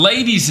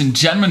Ladies and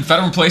gentlemen,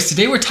 federal employees,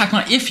 today we're talking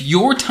about if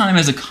your time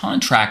as a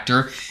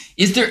contractor,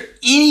 is there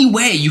any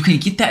way you can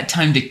get that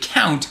time to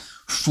count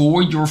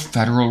for your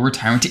federal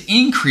retirement to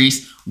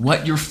increase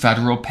what your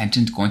federal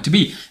pension is going to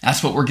be?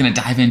 That's what we're going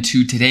to dive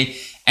into today.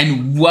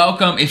 And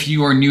welcome if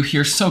you are new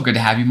here. So good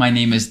to have you. My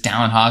name is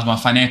Dallin Haas. I'm a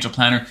financial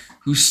planner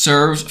who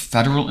serves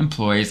federal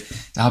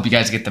employees to help you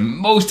guys get the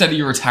most out of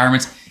your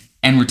retirements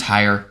and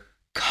retire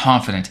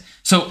confident.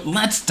 So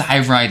let's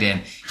dive right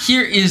in.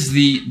 Here is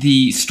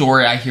the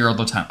story I hear all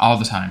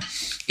the time.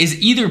 Is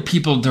either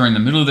people during the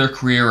middle of their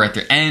career or at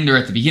their end or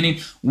at the beginning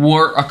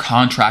were a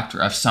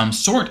contractor of some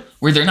sort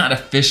where they're not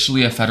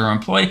officially a federal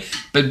employee,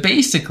 but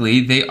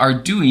basically they are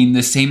doing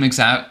the same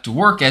exact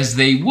work as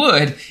they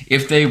would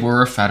if they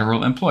were a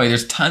federal employee.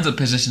 There's tons of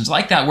positions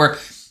like that where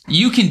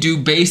you can do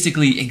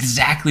basically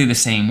exactly the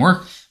same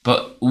work,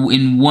 but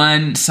in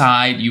one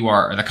side you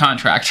are the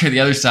contractor, the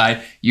other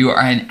side you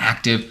are an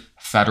active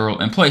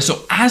federal employee.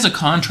 So as a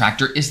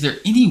contractor, is there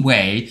any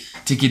way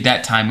to get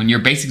that time when you're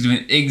basically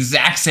doing the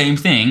exact same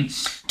thing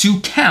to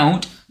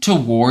count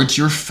towards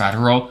your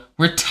federal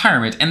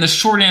retirement? And the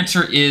short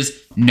answer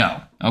is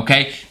no.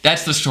 Okay,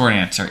 that's the short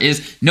answer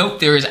is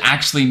nope, there is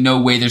actually no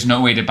way. There's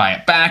no way to buy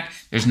it back.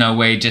 There's no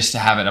way just to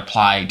have it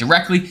apply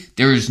directly.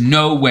 There is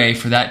no way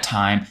for that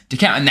time to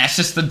count. And that's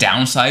just the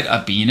downside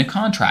of being a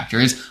contractor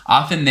is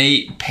often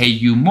they pay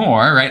you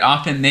more, right?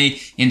 Often they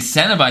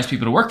incentivize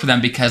people to work for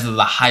them because of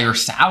the higher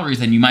salaries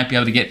than you might be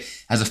able to get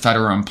as a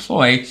federal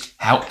employee.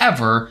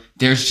 However,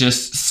 there's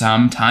just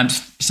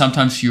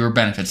sometimes fewer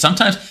benefits.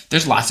 Sometimes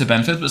there's lots of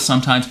benefits, but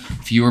sometimes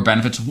fewer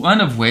benefits. One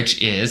of which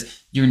is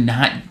you're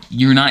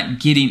not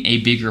getting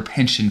a bigger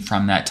pension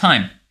from that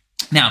time.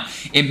 Now,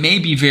 it may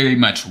be very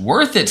much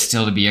worth it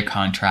still to be a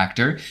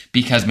contractor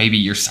because maybe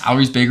your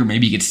salary's bigger,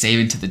 maybe you could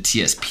save into the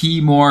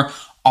TSP more,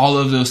 all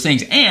of those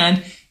things.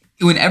 And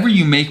whenever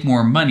you make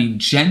more money,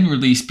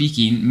 generally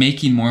speaking,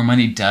 making more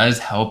money does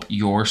help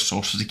your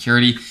Social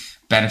Security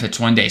benefits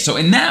one day. So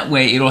in that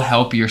way, it'll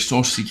help your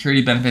Social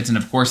Security benefits. And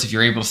of course, if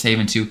you're able to save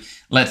into,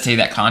 let's say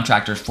that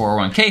contractor's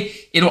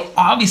 401k, it'll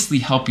obviously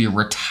help your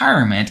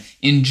retirement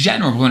in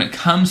general. But when it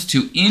comes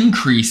to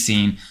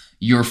increasing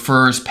your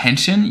FERS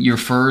pension, your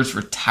FERS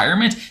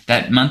retirement,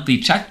 that monthly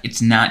check,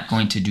 it's not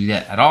going to do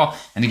that at all.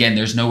 And again,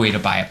 there's no way to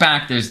buy it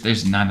back.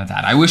 There's none of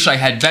that. I wish I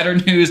had better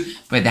news,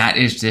 but that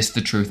is just the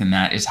truth and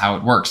that is how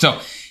it works. So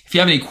if you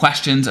have any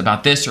questions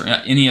about this or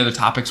any other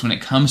topics when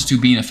it comes to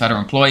being a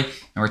federal employee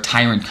and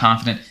retiring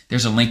confident,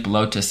 there's a link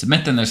below to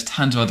submit them. There's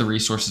tons of other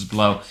resources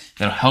below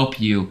that'll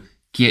help you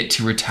get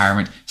to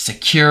retirement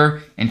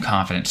secure and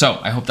confident. So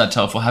I hope that's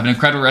helpful. Have an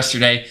incredible rest of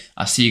your day.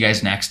 I'll see you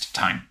guys next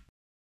time.